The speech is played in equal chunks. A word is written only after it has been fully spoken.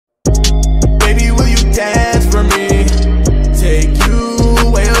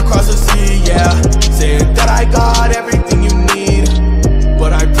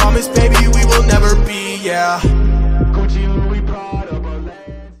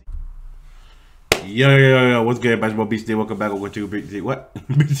Yo, what's good, basketball BTD? Welcome back over to BTD. What?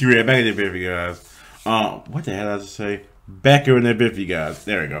 BTD back in the bit for you guys. What the hell did I just say? Back here in the bit for you guys.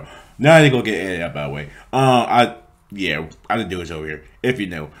 There we go. Now I ain't gonna get edited out by the way. I didn't do it over here, if you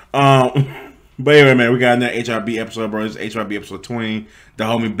know. But anyway, man, we got another HYB episode, bro. This is HYB episode 20. The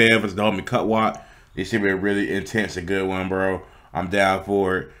homie Bev versus the homie CutWat. This should be a really intense and good one, bro. I'm down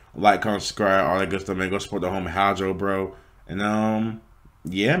for it. Like, comment, subscribe, all that good stuff, man. Go support the homie HYB, bro. And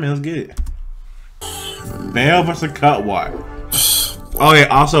yeah, man, let's get it. Bell versus CutWat. Oh yeah,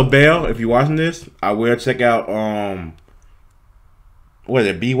 also Bell, if you're watching this, I will check out what is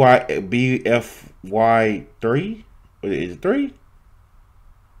it, BFY 3? Is it 3?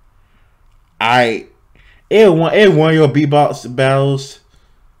 It won your beatbox battles.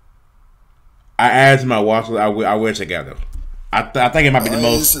 I added to my watch list. I will check out though. I think it might be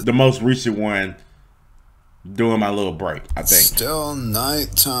the most recent one during my little break, I think. Still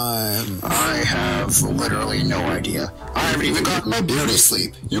nighttime. I have literally no idea. I haven't even gotten my beauty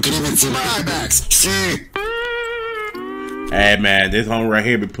sleep. You can even see my eye bags. See? Hey man, this homie right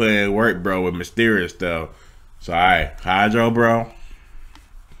here be putting in work, bro, with mysterious stuff. So alright, Hydro, bro.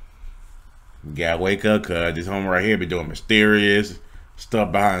 You gotta wake up, cuz this homie right here be doing mysterious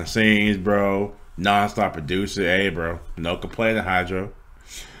stuff behind the scenes, bro. Non-stop producer. Hey, bro. No complaining, Hydro.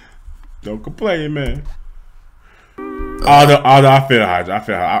 No complaining, man. Although I feel Hydro.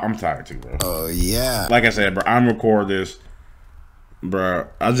 I'm tired too, bro. Oh, yeah. Like I said, bro, I'm recording this. Bro,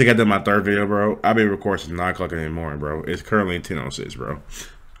 I just got done my third video, bro. I've been recording since 9 o'clock in the morning, bro. It's currently 10:06, bro.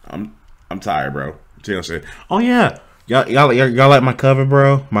 I'm tired, bro. 10:06. Oh, yeah. Y'all like my cover,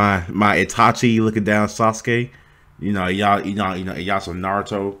 bro? My Itachi looking down Sasuke. y'all some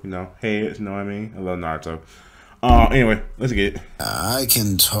Naruto, heads, you know what I mean? I love Naruto. Anyway, let's get it. I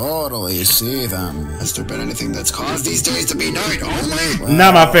can totally see them. Has there been anything that's caused these days to be night only? Well,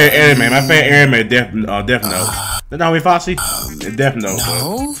 not my favorite anime. My favorite anime, Death Note. Not with Foxy? Death Note.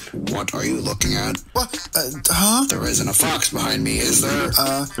 No? What are you looking at? What? Huh? There isn't a fox behind me, is there?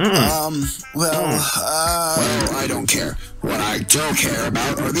 Well, I don't care. What I do care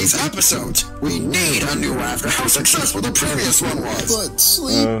about are these episodes. We need a new after how successful the previous one was. But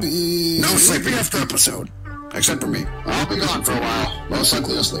Sleepy... No Sleepy after episode. Except for me. I'll be gone for a while. Most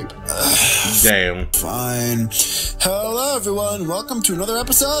likely asleep. Damn. Fine. Hello, everyone. Welcome to another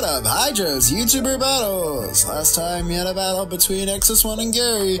episode of Hydra's YouTuber Battles. Last time we had a battle between XS1 and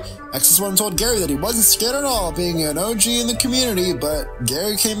Gary. XS1 told Gary that he wasn't scared at all, being an OG in the community, but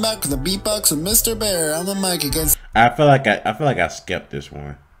Gary came back with a beatbox with Mr. Bear on the mic against... I feel like I skipped this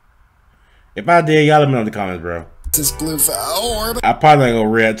one. If I did, y'all let me know in the comments, bro. This blue orb. I probably ain't gonna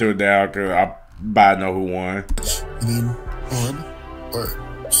react to it now, because I know who won. You mean orb? Or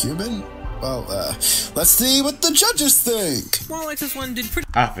human? Well, let's see what the judges think. Well, XS1 did pretty...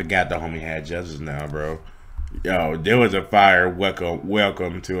 I forgot the homie had judges now, bro. Yo, there was a fire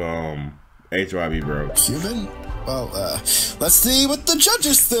welcome to HYB, bro. Human? Well, let's see what the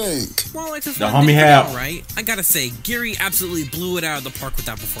judges think. Well, XS1 the homie had... Alright, I gotta say, Gary absolutely blew it out of the park with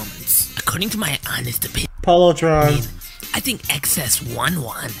that performance. According to my honest opinion... Polotron. I think XS1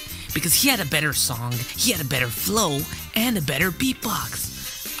 won. Because he had a better song, he had a better flow, and a better beatbox.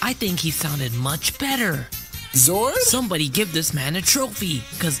 I think he sounded much better. Zord? Somebody give this man a trophy,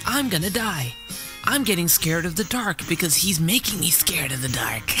 because I'm gonna die. I'm getting scared of the dark because he's making me scared of the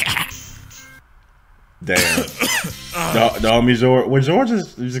dark. Damn. the homie Zord. Well,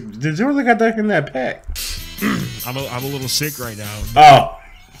 did Zord got that in that pack? I'm a little sick right now. Oh.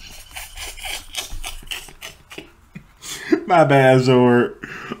 My bad, Zord.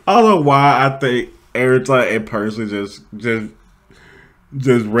 I don't know why I think every time a person just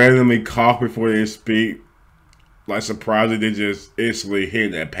randomly cough before they speak, like surprisingly they just instantly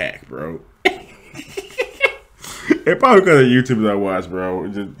hit that pack, bro. It probably because of YouTubers I watch, bro.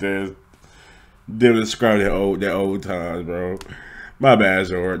 Just them describing that old times, bro. My bad,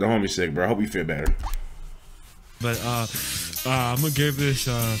 Zord. The homie's sick, bro. I hope you feel better. But I'm gonna give this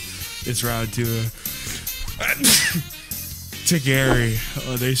round to Gary.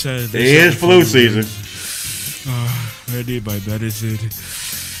 They said it is flu season. I need my medicine.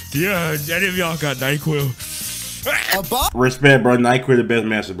 Yeah, any of y'all got NyQuil? Respect, bro. NyQuil the best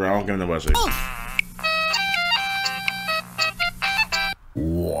master, bro. I don't give no shit.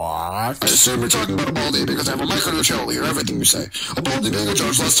 What? I assume you're talking about a baldy because I have a mic on the show. Hear everything you say. A baldy being a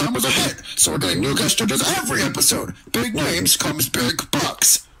judge last time was a hit, so we're getting new guest judges every episode. Big names comes big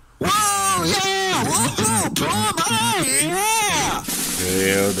bucks. Whoa, yeah! Whoa, bro, yeah!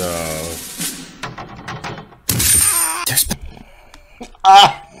 Hell no.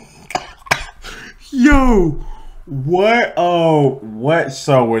 Yo, what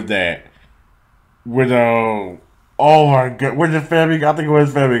song was that? with oh my god, with the Family Guy. I think it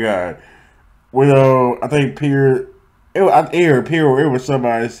was Family Guy. With I think Pierre. It was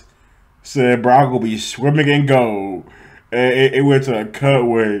somebody said, "Bro, I'm gonna be swimming in gold," and it went to a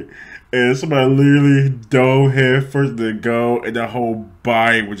cutaway, and somebody literally dove head first to gold, and the whole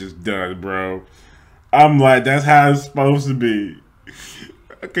body was just done, bro. I'm like, that's how it's supposed to be.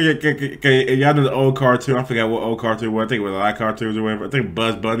 Okay, y'all know the old cartoon. I forgot what old cartoon it was. I think it was Live Cartoons or whatever. I think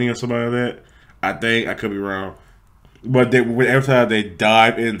Buzz Bunny or something like that. I think I could be wrong, but every time they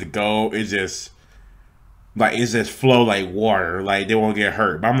dive into gold, it's just flow like water. Like they won't get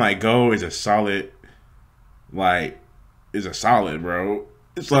hurt. But I'm like, gold is a solid, like, it's a solid, bro.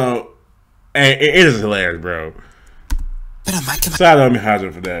 So, and it is hilarious, bro. Shout out to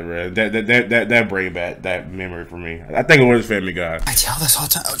Hazard for that, bro. That bring back that memory for me. I think it was Family Guy. I tell this all the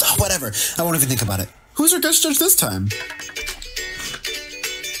time. Oh, whatever. I won't even think about it. Who's our guest judge this time?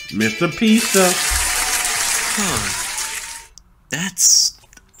 Mr. Pizza. Huh. That's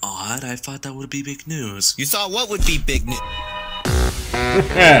odd. I thought that would be big news. You thought what would be big news?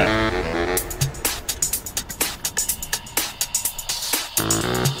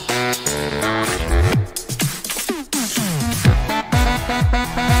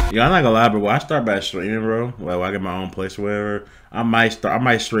 Yeah, I'm not gonna lie, bro. When I start back streaming, bro, like when I get my own place or whatever, I might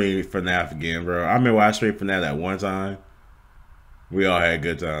stream FNAF again, bro. I remember when I streamed FNAF that one time. We all had a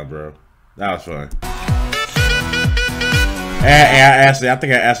good time, bro. That was fun. And I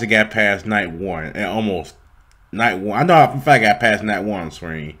think I actually got past night 1 and almost night 1. I know in fact I got past night 1 on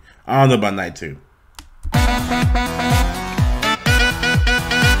screen. I don't know about night 2.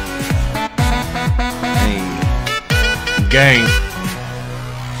 Gang.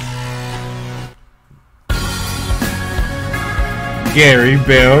 Gary,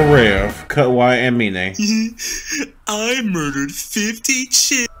 Bell, Rev, CutWat, and Mine. I murdered 50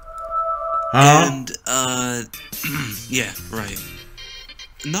 chicks. Huh? And, yeah, right.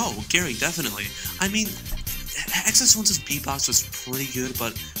 No, Gary, definitely. I mean, XS1's beatbox was pretty good,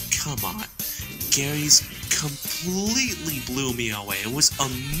 but come on. Gary's completely blew me away. It was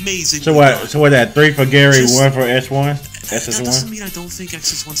amazing. So what? So what? That 3 for Gary, 1 for S1. That doesn't mean I don't think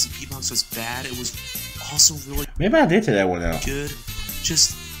XS1's beatbox was bad. It was also really. Maybe I did take that one out. Good.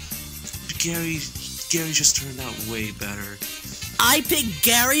 Just Gary just turned out way better. I picked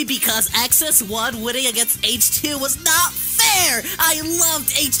Gary because XS1 winning against H2 was not fair! I loved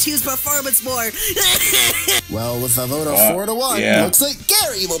H2's performance more! Well, with a vote of 4 to 1, looks like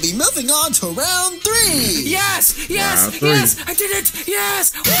Gary will be moving on to round 3! Yes! Yes! Yes! I did it!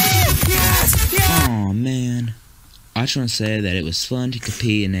 Yes! Yes! Yes! Oh man. I just want to say that it was fun to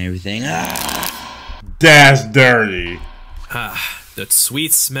compete and everything. That's dirty. That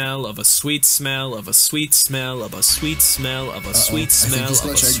sweet smell of a sweet smell of a sweet smell of a sweet smell of a sweet smell of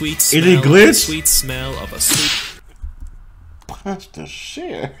a sweet smell. Is it glitch? Sweet smell of a sweet. That's the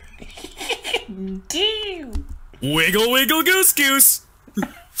shit. Damn. Wiggle wiggle goose goose.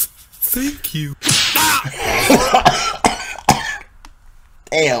 Thank you.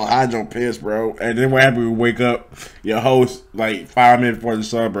 Damn, Hydro pissed, bro. And then what happened? We wake up, your host, like 5 minutes before the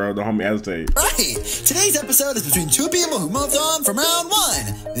sun, bro. The homie Aztec. Right. Today's episode is between 2 people who moved on from round 1.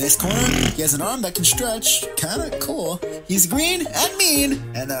 In this corner, he has an arm that can stretch. Kinda cool. He's green and mean.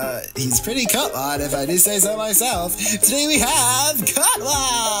 And, he's pretty CutWat, if I do say so myself. Today we have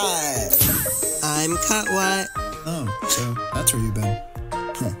CutWat. I'm CutWat. Oh, so that's where you've been.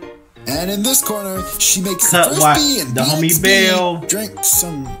 Huh. And in this corner, she makes CutWat, Frisbee and the homie Bell. Drink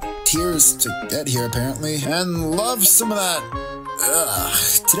some tears to get here, apparently, and love some of that.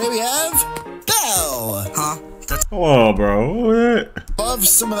 Today we have Bell. Huh? That's Hello, bro. What? Love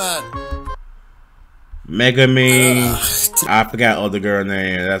some of that. Mega Me. I forgot other girl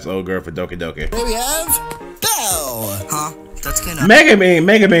name. That's old girl for Doki Doki. Today we have Bell. huh? That's kind of Mega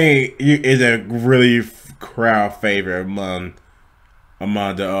Me is a really crowd favorite among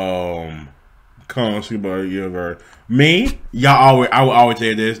the Kong Super universe. Me, I would always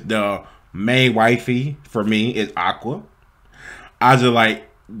say this. The main wifey for me is Aqua. I just like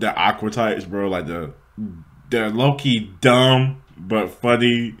the Aqua types, bro. Like the low key dumb but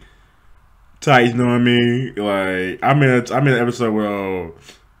funny types. You know what I mean? Like I'm in an episode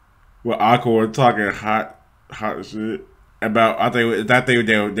where Aqua was talking hot shit about. I think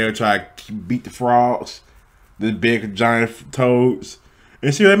they'll try to beat the frogs, the big giant toads.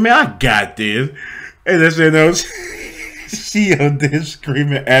 And she was like, man, I got this. And then she knows she on this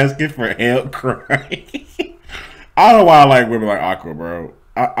screaming, asking for help, crying. I don't know why I like women like Aqua, bro.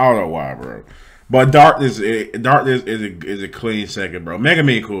 I don't know why, bro. But Darkness is a clean second, bro. Mega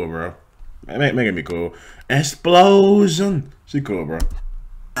Me cool, bro. Mega Me cool. Explosion. She cool, bro.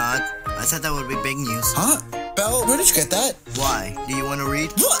 What? I thought that would be big news. Huh? Belle, where did you get that? Why? Do you want to read?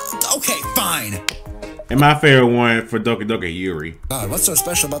 What? Okay, fine. And my favorite one for Doki Doki Yuri. God, what's so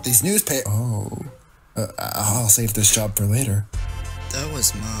special about these newspapers? Oh, I'll save this job for later. That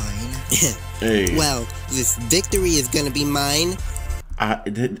was mine. Hey. Well, this victory is gonna be mine. I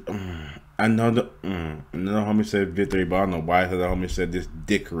know the homie said victory, but I don't know why the homie said this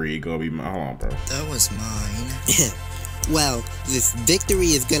dickery gonna be mine. Hold on, bro. That was mine. Well, this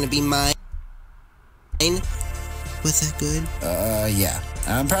victory is gonna be mine. Was that good? Yeah.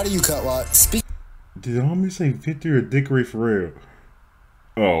 I'm proud of you, CutWat. Did the homie say victory or dickery for real?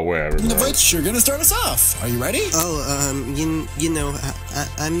 Oh, whatever. Speaking of which, you're gonna start us off. Are you ready? Oh, you know,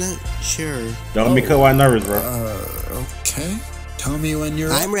 I'm not sure. Don't be CutWat nervous, bro. Okay. Tell me when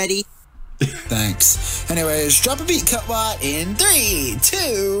you're. I'm ready. Thanks. Anyways, drop a beat, CutWat, in 3,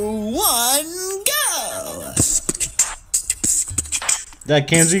 2, 1, go! That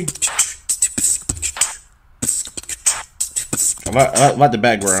Kenzie? I like the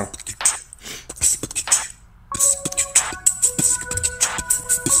background.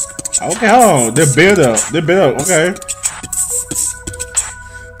 Okay, hold on. They're built up. Okay.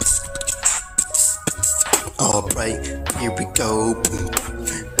 Alright, here we go.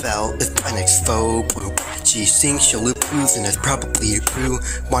 Belle is my next foe. She thinks she'll lose, and that's probably true.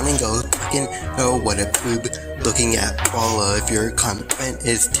 Wanna go fucking know what a boob. Looking at all of your content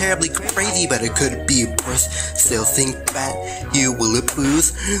is terribly crazy, but it could be worse. Still think that you will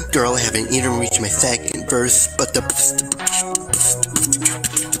lose. Girl, I haven't even reached my second verse, but the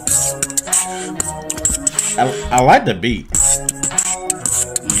I like the beat.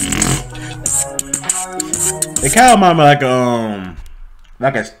 It kind of reminds me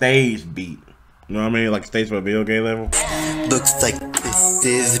like a stage beat. You know what I mean? Like stage for a video game level. looks like this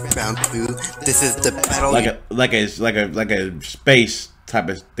is round 2. This is the battle. Like a space type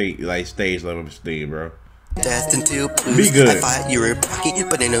of thing, like stage level thing, bro. Destined to lose. Be good. I thought you were plucky,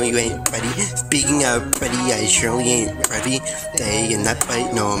 but I know you ain't ready. Speaking of ready, I surely ain't ready. Day and night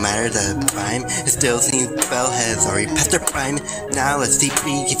fight, no matter the time. It still seems Belle has already passed her prime. Now let's see if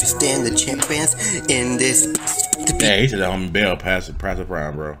you stand the champions in this. Yeah, he said that homie Belle passed the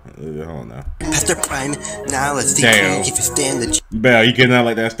prime, bro. Hold on now. Past her prime. Now let's see if you stand the Belle, you getting out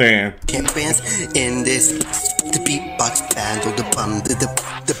like that stand. champions in this. The beatbox battle, the bum, the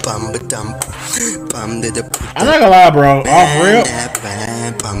bum, the dumb, bum, the I'm not gonna lie, bro. Off real,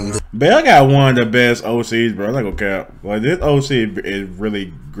 Belle got one of the best OCs, bro. I'm not gonna cap. Like this OC is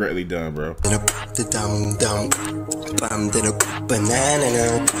really greatly done, bro. The dumb, bum, the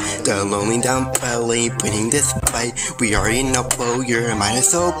banana, the lonely dumb belly, winning this fight. We already know blow your mind is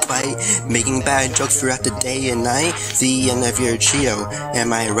so bright, making bad jokes throughout the day and night. The end of your trio,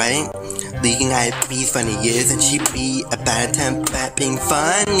 am I right? Leaking IPs, funny years, and she be a bad attempt at being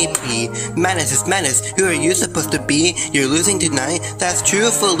funny. Be madness is madness. Who are you supposed to be? You're losing tonight. That's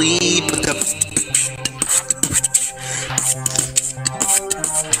truthfully.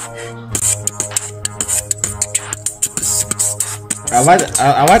 I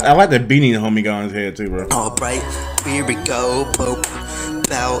like the beanie the homie got on his head too, bro. Alright, here we go.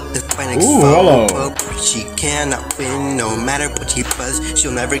 Belle is my next hello. She cannot win no matter what she does.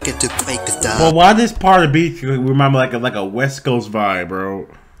 She'll never get to play cause Well, why this part of the beat remember like a West Coast vibe, bro?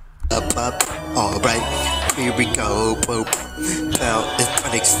 Alright, here we go. Belle is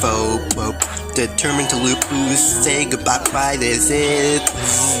my next foe. Determined to lose, say goodbye. Bye. This is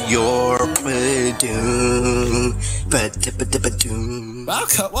your doom. Wow,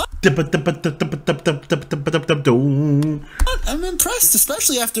 CutWat. I'm impressed,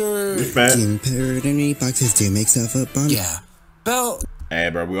 especially after. Compared any boxes to make stuff up on. Yeah. Belle. Hey,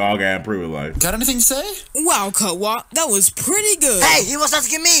 bro, we all gotta improve in life. Got anything to say? Wow, CutWat, that was pretty good. Hey, he was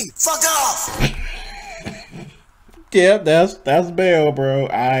asking me. Fuck off. Yeah, that's Belle, bro.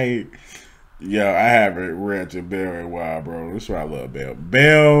 I haven't read to Belle in a while, bro. That's why I love Belle.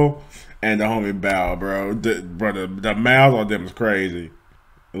 Belle and the homie Belle, bro. The mouths on them is crazy.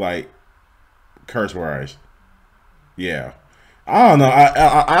 Like, curse words. Yeah. I don't know.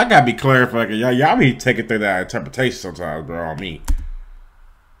 I gotta be clarifying. Y'all be taking through that interpretation sometimes, bro, on me.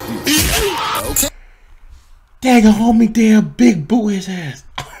 Okay. Dang, the homie damn big boot his ass.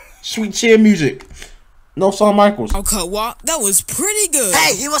 Sweet chill music. No Shawn Michaels. Oh, CutWat, that was pretty good.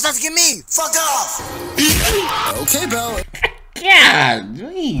 Hey, he was asking me. Fuck off. Okay, Belle. God,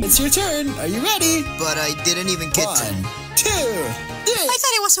 geez. It's your turn. Are you ready? But I didn't even get 1, to. 2, 3. I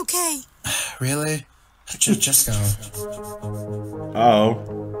thought it was okay. Really? Just go.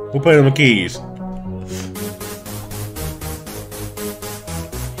 Uh-oh. Who played on the keys?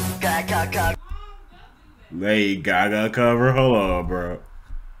 Lady Gaga cover? Hold on, bro.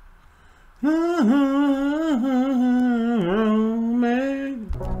 Oh,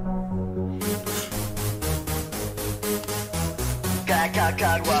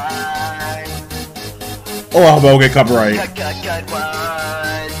 I hope I don't get copyright.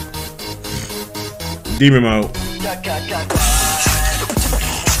 Demon mode.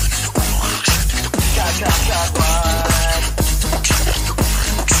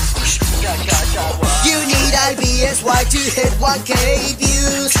 You need IBSY to hit 1K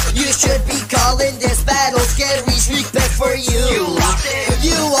views. You should be calling this battle scary respect for you.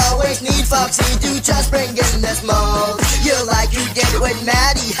 You always need Foxy to just bring in the smoke. You like you did with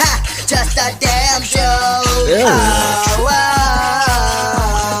Maddie, ha! Just a damn joke. Oh,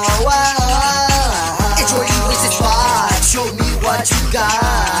 it's your easiest spot. Show me what you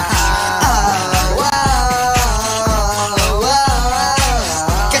got.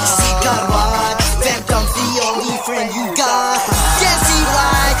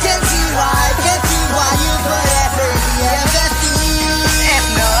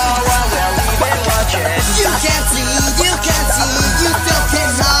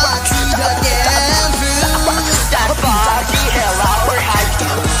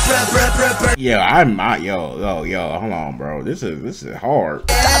 Yeah, hold on, bro. This is hard.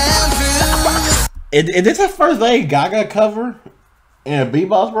 Is this her first Lady Gaga cover in a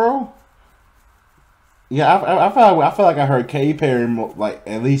beatbox, bro? Yeah, I feel like I heard Katy Perry like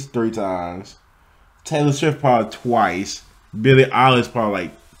at least 3 times. Taylor Swift probably twice. Billie Eilish probably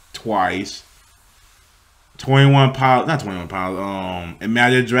like twice. 21 Pilots, not 21 Pilots.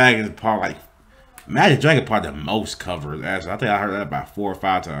 Imagine Dragons probably like Imagine Dragons probably the most covers. Actually, I think I heard that about 4 or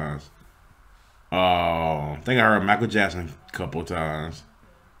 5 times. I think I heard Michael Jackson a couple times.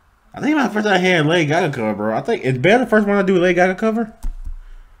 I think my first time I heard Lady Gaga cover, bro. I think it's better the first one I do a Lady Gaga cover,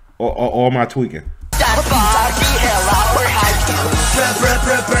 or am I tweaking?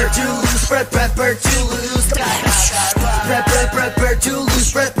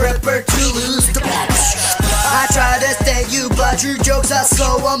 I try to stay you, but your jokes are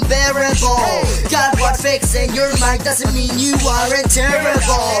so unbearable. God, what fixing your mind doesn't mean you aren't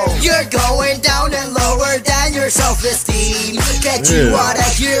terrible. You're going down and lower than your self-esteem. Get you out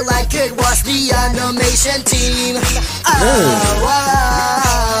of here like it was the animation team.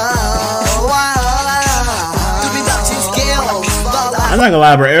 I'm not gonna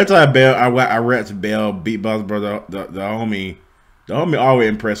lie, bro. Every time I rap to Bell beatbox, bro, the homie always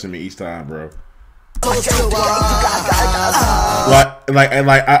impressing me each time, bro. I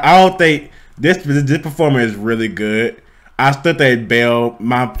don't think this performance is really good. I still think Bell,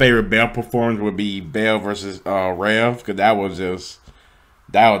 my favorite Bell performance would be Bell versus Rev, because that was just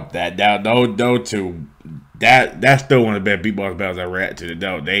that's still one of the best beatbox battles I rap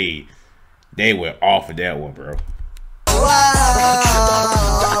to. They went off of that one, bro.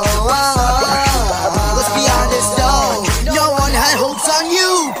 Let's be honest though, no one had hopes on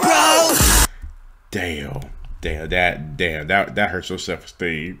you, bro. That hurts your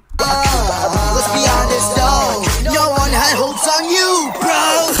self-esteem. Let's be honest though, no one had hopes on you,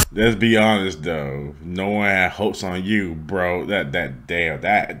 bro. Let's be honest though, no one had hopes on you, bro. That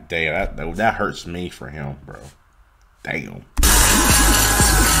hurts me for him, bro. Damn.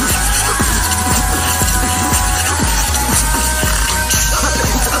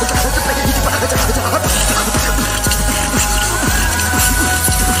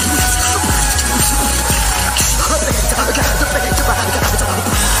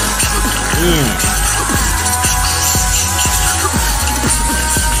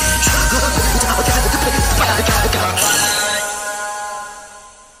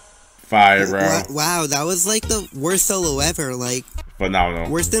 Fire, bro. Wow, that was like the worst solo ever. Like, phenomenal.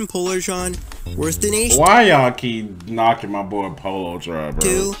 Worse than Polartron, worse than H. Why y'all keep knocking my boy Polartron,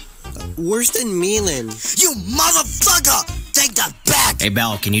 bro? Worse than Milan. You motherfucker! Take that back! Hey,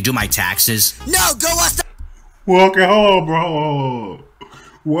 Bell, can you do my taxes? No, go watch the— Well, okay, hold on, bro. Hold on.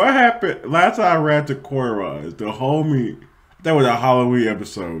 What happened? Last time I ran to Courtrise, the homie, that was a Halloween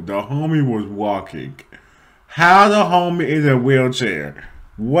episode, the homie was walking. How the homie is in a wheelchair?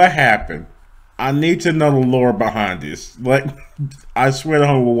 What happened? I need to know the lore behind this. Like, I swear the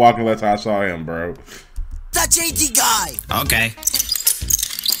homie was walking last time I saw him, bro. That JT guy! Okay.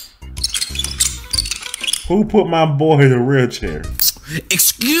 Who put my boy in a wheelchair?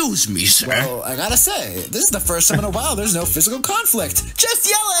 Excuse me, sir. Well, I gotta say, this is the first time in a while there's no physical conflict. Just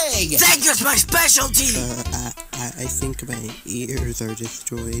yelling! Thank you, it's my specialty! I think my ears are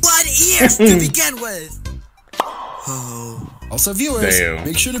destroyed. What ears to begin with? Oh. Also, viewers, Damn.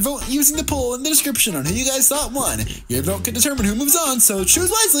 make sure to vote using the poll in the description on who you guys thought won. Your vote can determine who moves on, so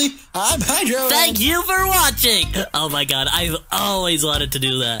choose wisely. I'm Hydro. Thank you for watching! Oh my god, I've always wanted to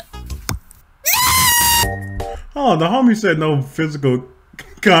do that. Oh, the homie said no physical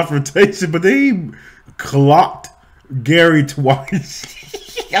confrontation, but they clocked Gary twice.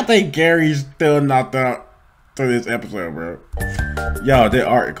 I think Gary's still knocked out through this episode, bro. Y'all, their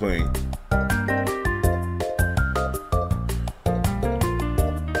art clean.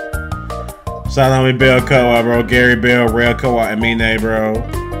 Shout out to Bell CutWat, bro. Gary Bell, Rail CutWat, Amine, bro.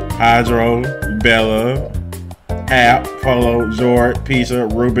 Hydro, Bella, Hap, Polo, Jord, Pizza,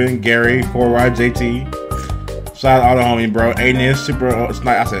 Ruben, Gary, 4Y, JT. Shout out all the homie, bro. Aiden, Super,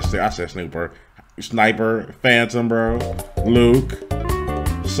 I said Snooper. Sniper, Phantom, bro. Luke,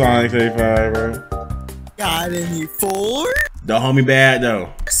 Sonic 35, bro. Got any four? The homie bad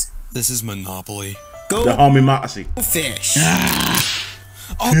though. This is Monopoly. Go. The homie Moxie. Fish.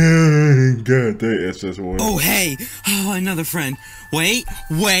 Oh. God, that SS1. Oh, hey. Oh, another friend. Wait.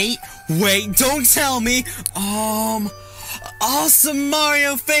 Don't tell me. Awesome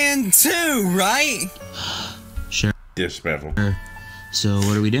Mario fan too, right? Sure. Disrespectful. So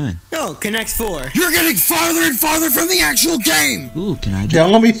what are we doing? No, Connect 4. You're getting farther and farther from the actual game. Ooh, can I?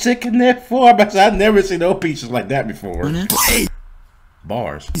 Don't be sick in that 4, but I've never seen no pieces like that before. Play.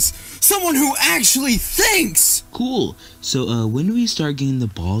 Bars. Someone who actually thinks. Cool. So when do we start getting the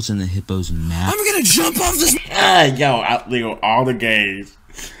balls in the hippo's map? I'm gonna jump off this. Yo, all the games.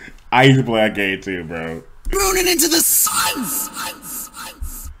 I used to play that game too, bro. Running into the sun.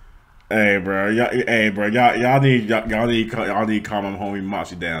 Hey, bro. Y'all need calm my homie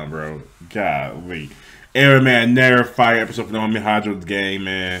Moxie down, bro. Golly. Every man never fight episode for the homie Hydro's game,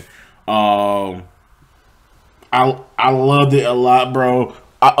 man. I loved it a lot, bro.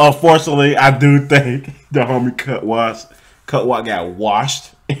 Unfortunately, I do think the homie CutWat got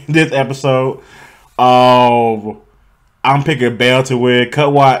washed in this episode. I'm picking Bell to win.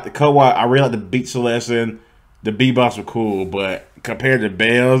 CutWat, I really like the beat selection. The beatbox were cool, but compared to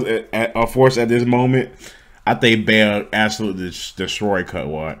Bell's, unfortunately at this moment, I think Bell absolutely destroyed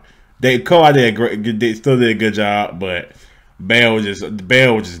CutWat. CutWat still did a good job, but Bell was just a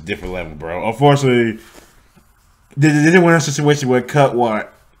different level, bro. Unfortunately, they didn't win a situation where CutWat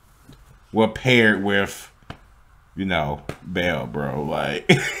were paired with, Bell, bro. Like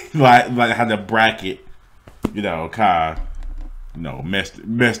how the bracket, kind of, messed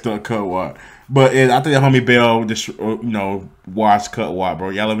up CutWat. But I think the homie Bell just, watched CutWat, bro.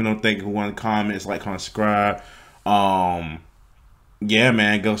 Y'all let me know think who want to comment, like, comment, subscribe. Yeah,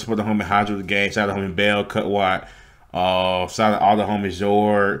 man, go support the homie Hydro the game. Shout out to homie Bell, CutWat. Shout out to all the homies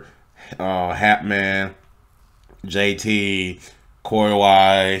Jord, Hatman, JT, Corey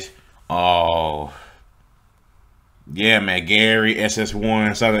Wise. Yeah, man, Gary,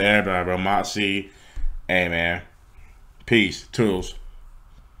 SS1. Shout out to everybody, bro. Moxie. Hey, man. Peace. Toodles.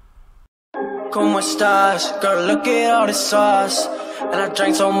 ¿Cómo estás? Girl, look at all the sauce. And I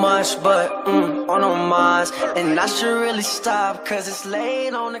drank so much, but on no mas. And I should really stop, cause it's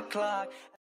late on the clock.